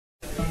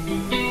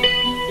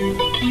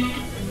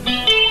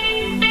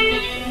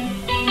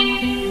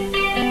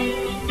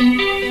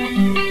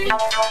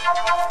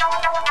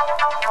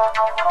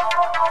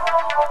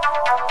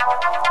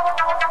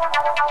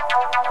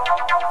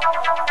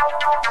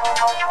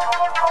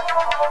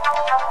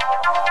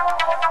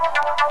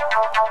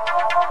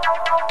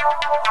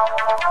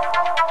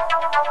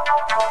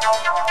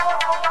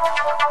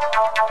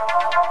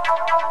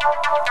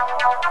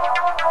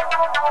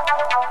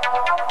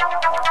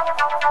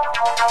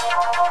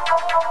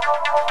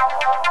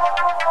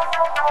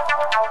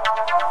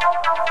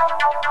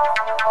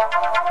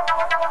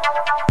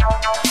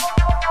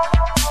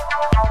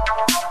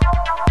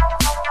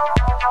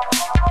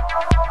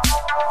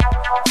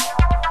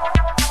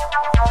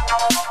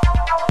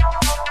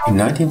In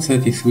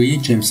 1933,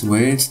 James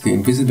Whale's The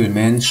Invisible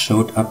Man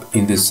showed up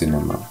in the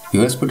cinema.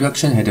 The US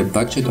production had a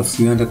budget of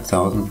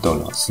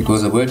 $300,000. It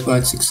was a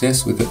worldwide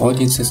success with the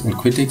audiences and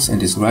critics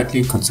and is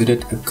rightly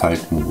considered a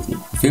cult movie.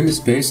 The film is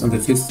based on the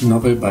fifth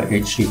novel by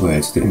H.G.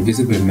 Wells, The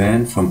Invisible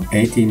Man from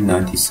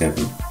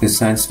 1897. The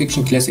science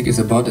fiction classic is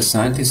about a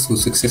scientist who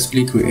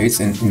successfully creates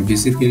an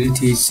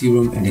invisibility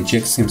serum and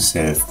injects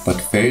himself,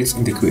 but fails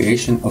in the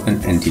creation of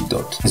an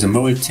antidote. As a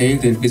moral tale,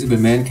 The Invisible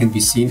Man can be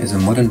seen as a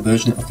modern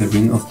version of the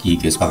Ring of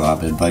Giges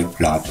parable by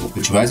Plato,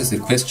 which raises the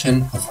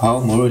question of how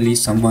morally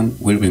someone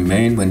will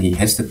remain when he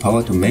has the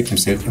power to make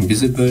himself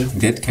invisible, in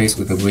that case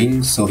with a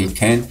ring, so he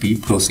can't be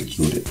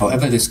prosecuted.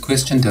 However, this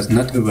question does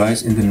not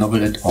arise in the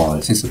novel at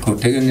all, since the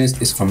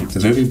protagonist is from the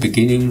very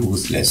beginning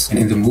ruthless, and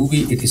in the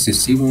movie it is the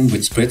serum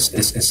which spreads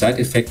as a side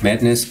effect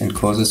madness and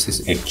causes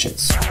his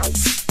actions.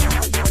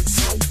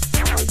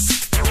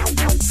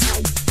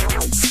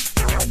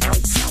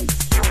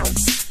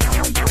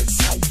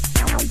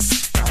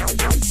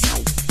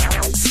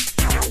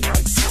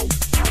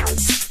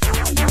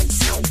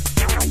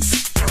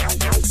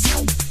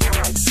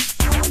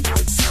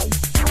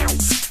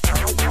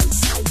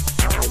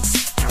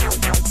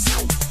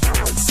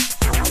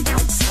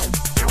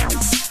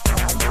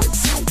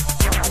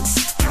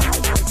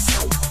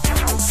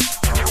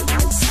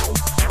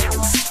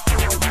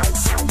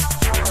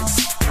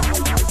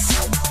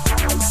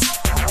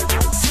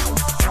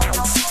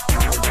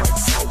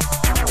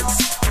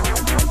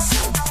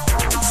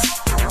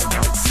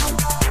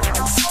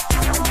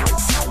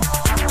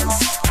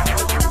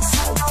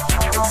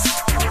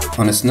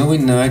 On a snowy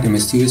night, a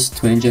mysterious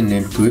stranger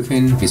named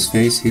Griffin, his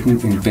face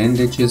hidden in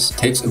bandages,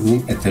 takes a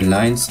room at the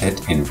Lion's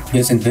Head Inn. He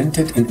has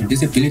invented an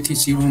invisibility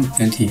serum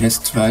and he has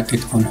tried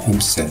it on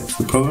himself.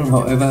 The problem,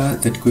 however,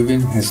 that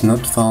Griffin has not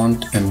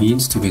found a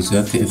means to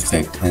reserve the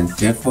effect, and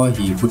therefore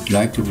he would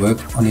like to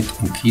work on it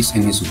in peace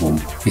in his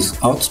room. His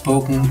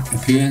outspoken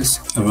appearance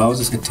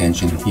arouses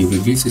attention. He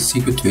reveals his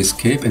secret to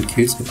escape and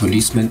kills a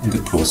policeman in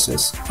the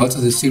process. Also,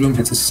 the serum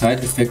has a side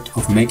effect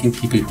of making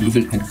people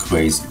evil and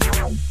crazy.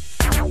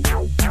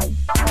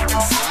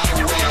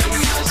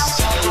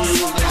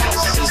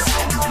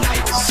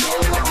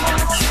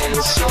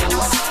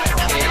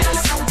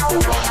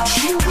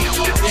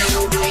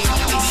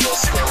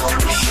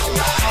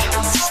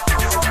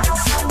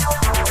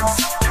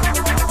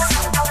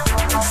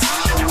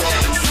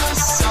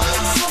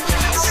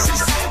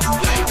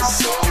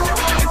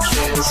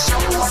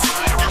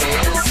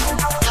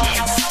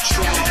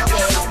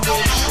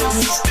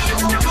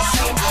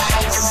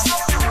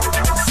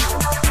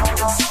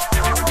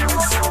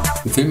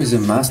 The film is a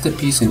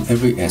masterpiece in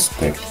every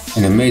aspect.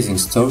 An amazing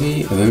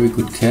story, a very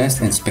good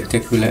cast and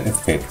spectacular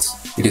effects.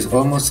 It is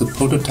almost the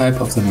prototype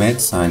of the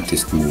mad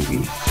scientist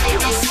movie.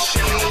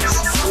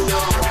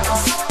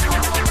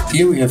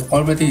 Here we have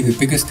already the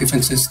biggest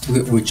differences to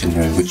the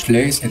original, which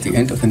plays at the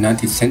end of the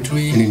 19th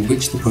century and in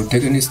which the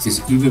protagonist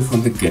is evil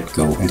from the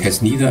get-go and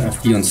has neither a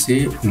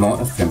fiancé nor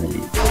a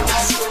family.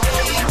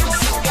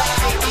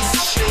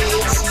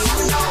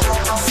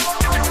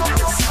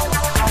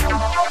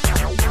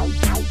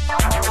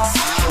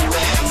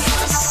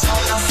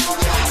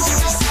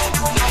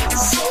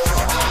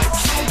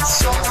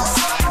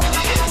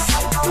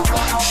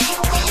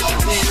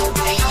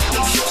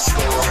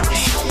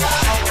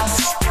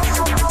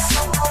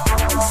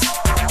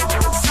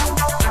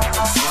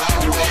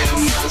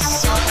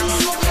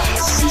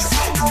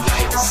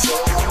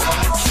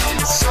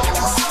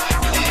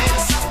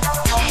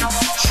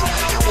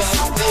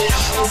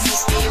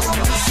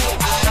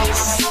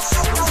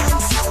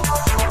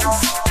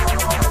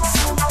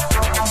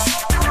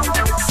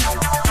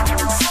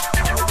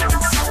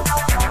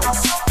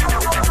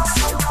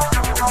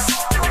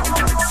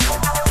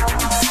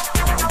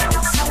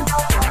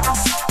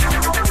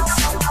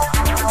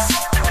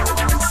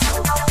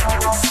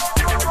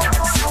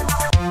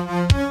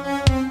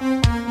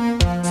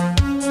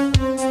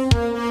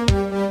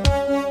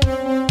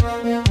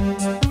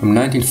 From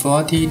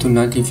 1940 to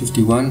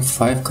 1951,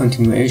 5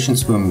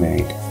 continuations were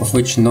made, of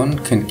which none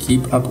can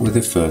keep up with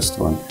the first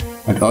one,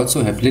 and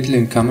also have little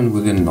in common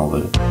with the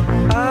novel.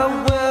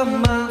 I wear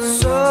my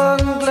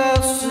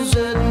sunglasses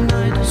at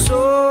night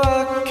so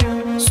I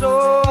can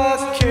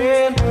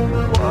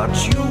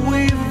watch you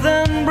weave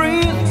and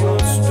breathe your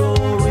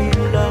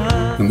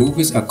storyline. The movie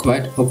movies are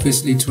quite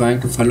obviously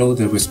trying to follow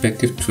their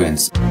respective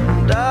trends.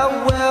 And I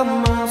wear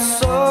my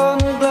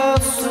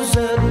sunglasses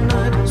at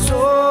night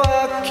so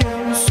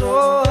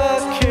I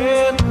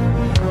can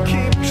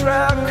keep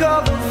track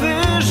of the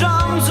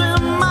visions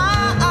in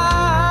my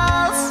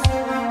eyes.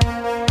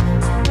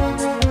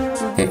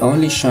 They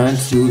only shine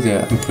through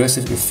their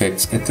impressive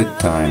effects at the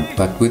time,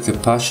 but with the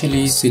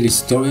partially silly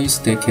stories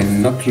they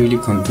cannot really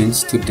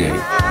convince today.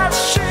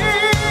 She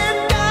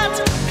got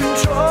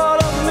control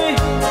of me.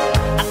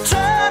 I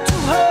turn to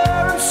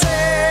her and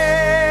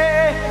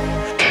say,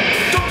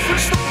 don't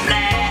switch the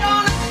blade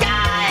on a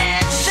guy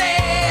and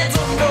shades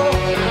of no.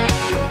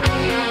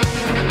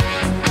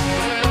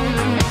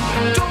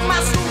 Don't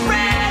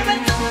masquerade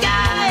with the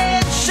guy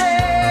and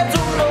shades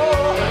of no.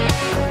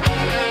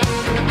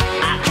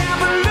 I can't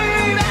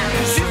believe it,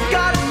 'cause you've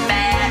got a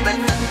man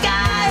with the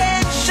guy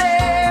and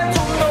shades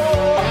of no.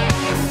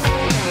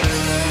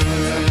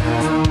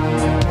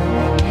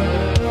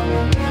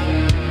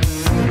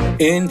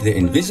 In The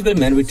Invisible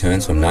Man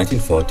Returns from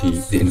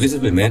 1940, the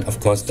Invisible Man of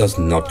course does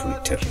not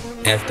return.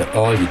 After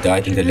all, he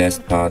died in the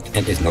last part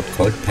and is not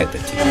called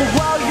Palpatine.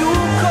 While you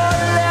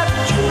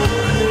collect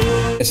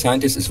your A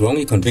scientist is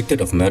wrongly convicted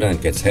of murder and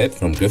gets help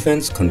from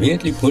Griffins,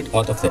 conveniently pulled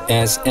out of the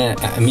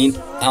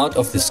out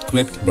of the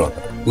script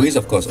brother, who is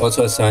of course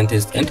also a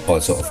scientist and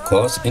also of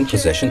course in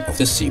possession of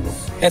the serum.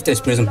 After his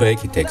prison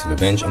break, he takes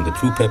revenge on the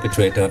true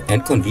perpetrator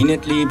and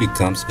conveniently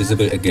becomes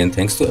visible again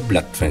thanks to a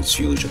blood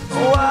transfusion.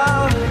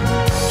 wow,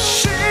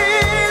 she's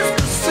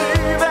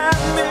deceiving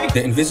me.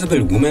 The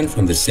Invisible Woman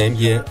from the same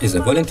year is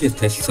a volunteer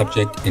test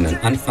subject in an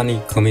unfunny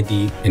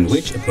comedy in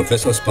which a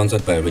professor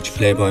sponsored by a rich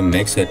playboy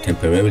makes her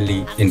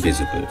temporarily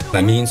invisible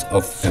by means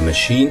of a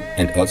machine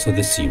and also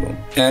the serum.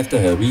 After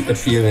her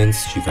reappearance,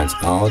 she finds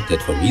out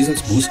that for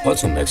reasons Bruce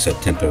also makes her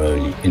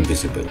temporarily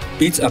invisible,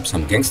 beats up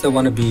some gangster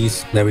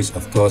wannabes, marries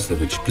of course the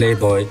rich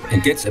playboy,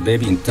 and gets a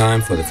baby in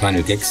time for the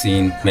final gag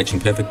scene,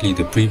 matching perfectly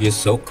the previous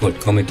so-called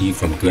comedy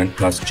from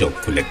Grandpa's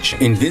joke collection.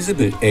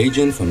 Invisible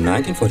Agent from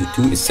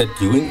 1942 is set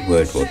during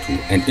World War II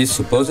and is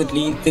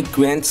supposedly the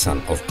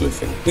grandson of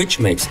Griffin, which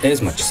makes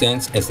as much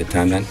sense as the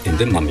timeline in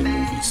the Mummy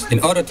movies. In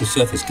order to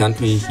serve his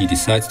country, he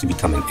decides to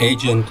become an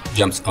agent,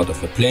 jumps out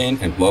of a plane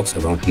and walks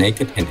around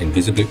naked and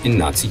invisible in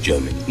Nazi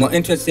Germany. More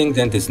interesting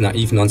than this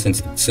naive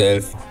nonsense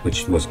itself,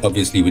 which was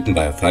obviously written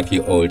by a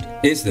 5-year-old,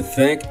 is the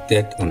fact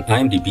that on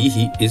IMDb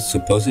he is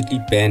supposedly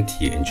banned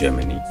here in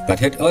Germany, but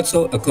had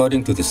also,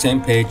 according to the same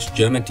page,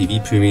 German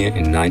TV premiere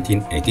in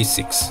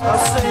 1986. I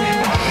say,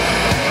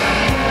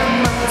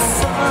 my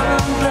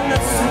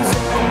sunglasses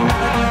at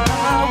night.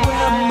 I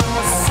wear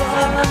my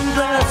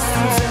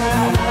sunglasses at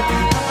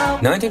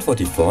night.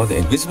 1944, the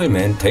Invisible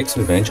Man takes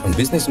revenge on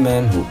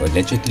businessman who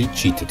allegedly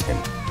cheated him.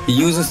 He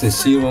uses the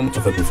serum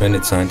of a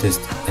befriended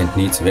scientist and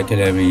needs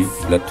regularly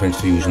blood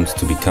transfusions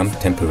to become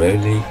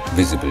temporarily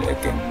visible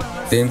again.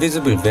 The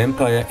Invisible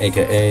Vampire,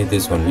 aka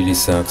This One Really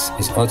Sucks,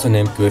 is also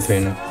named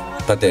Griffin,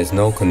 but there is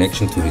no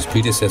connection to his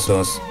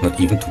predecessors, not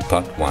even to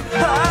part 1.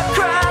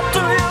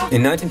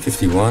 In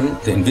 1951,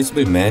 the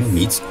Invisible Man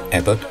meets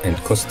Abbott and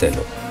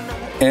Costello.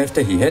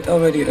 After he had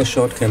already a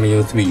short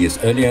cameo 3 years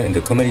earlier in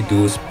the comedy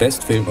duo's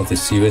best film of the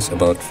series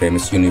about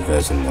famous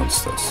Universal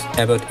monsters,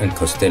 Abbott and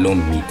Costello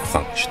Meet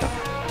Frankenstein.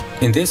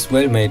 In this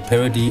well-made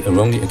parody, a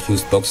wrongly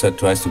accused boxer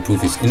tries to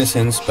prove his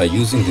innocence by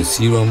using the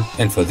serum,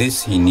 and for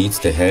this he needs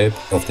the help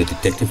of the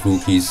detective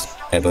rookies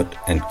Abbott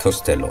and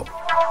Costello.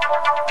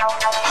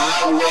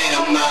 I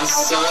wear my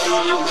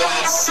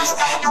sunglasses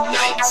at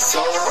night so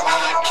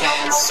I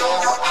can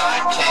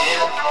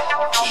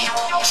keep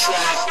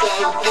track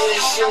of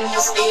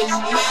visions in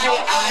my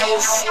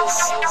eyes.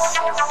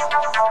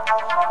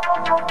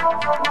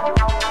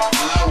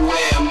 I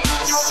wear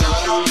my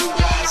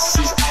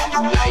sunglasses at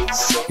night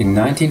so In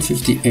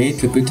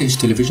 1958, the British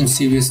television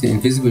series The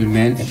Invisible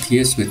Man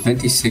appears with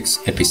 26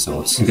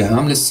 episodes. In the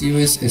harmless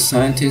series, a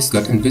scientist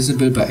got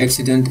invisible by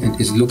accident and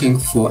is looking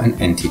for an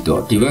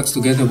antidote. He works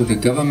together with the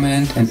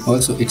government and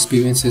also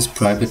experiences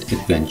private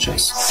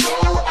adventures.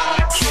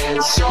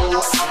 so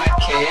I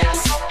can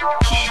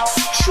keep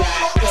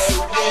track of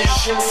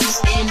visions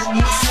in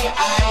my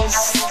eyes.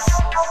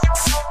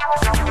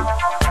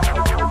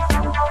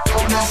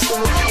 Don't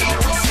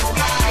masquerade with the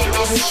guy in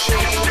the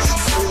shades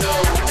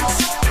alone.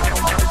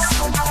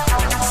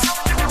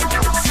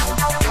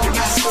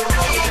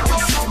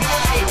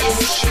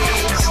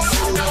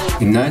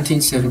 In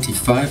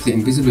 1975, The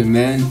Invisible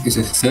Man is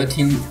a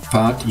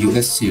 13-part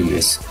US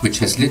series, which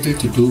has little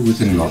to do with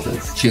the novel.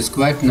 She has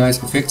quite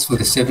nice effects for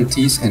the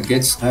 70s and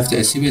gets, after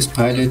a series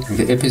pilot,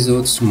 the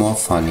episodes more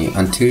funny,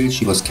 until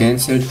she was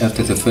cancelled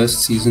after the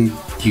first season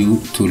due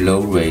to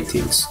low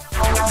ratings.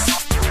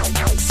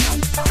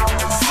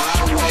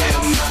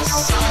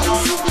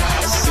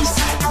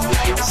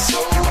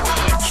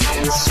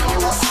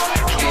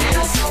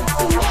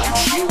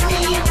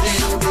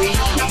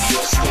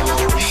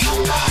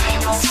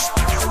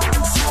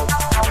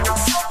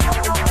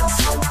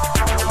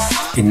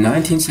 In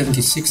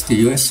 1976, the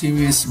US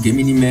series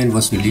Gemini Man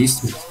was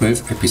released with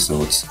 12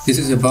 episodes. This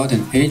is about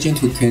an agent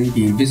who can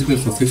be invisible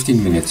for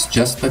 15 minutes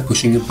just by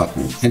pushing a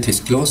button, and his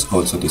clothes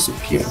also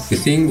disappear. The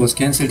thing was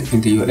cancelled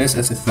in the US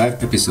after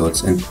 5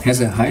 episodes and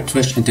has a high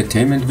trash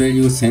entertainment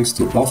value thanks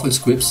to awful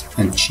scripts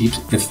and cheap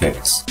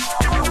effects.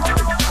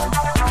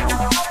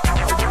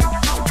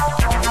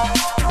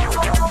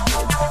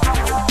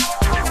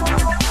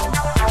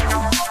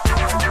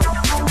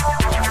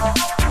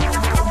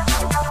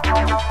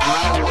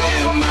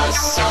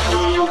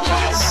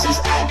 Sunglasses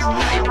at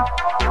night.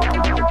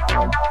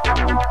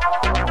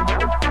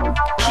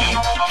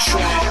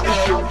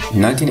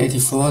 In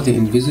 1984, The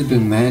Invisible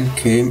Man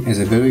came as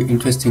a very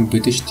interesting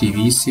British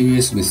TV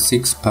series with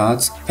 6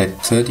 parts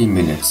at 30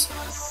 minutes.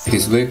 It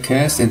is well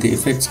cast and the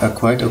effects are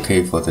quite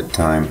okay for the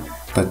time,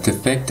 but the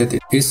fact that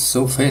it is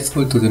so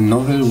faithful to the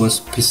novel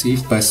was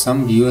perceived by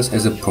some viewers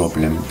as a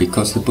problem,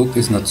 because the book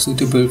is not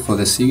suitable for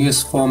the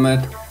series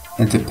format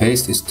and the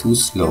pace is too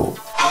slow.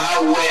 I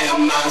wear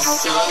my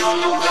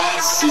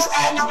sunglasses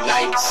at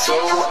night so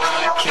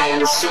I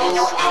can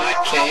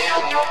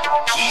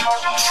keep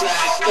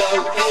track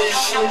of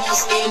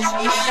visions in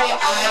my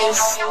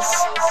eyes.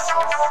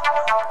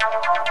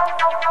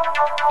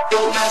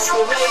 Don't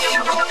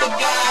masquerade with the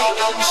guy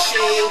in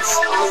shades,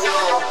 oh no.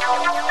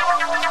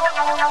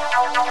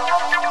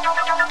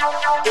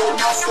 Don't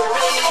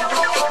masquerade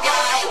with the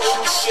guy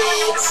in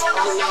shades,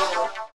 oh no.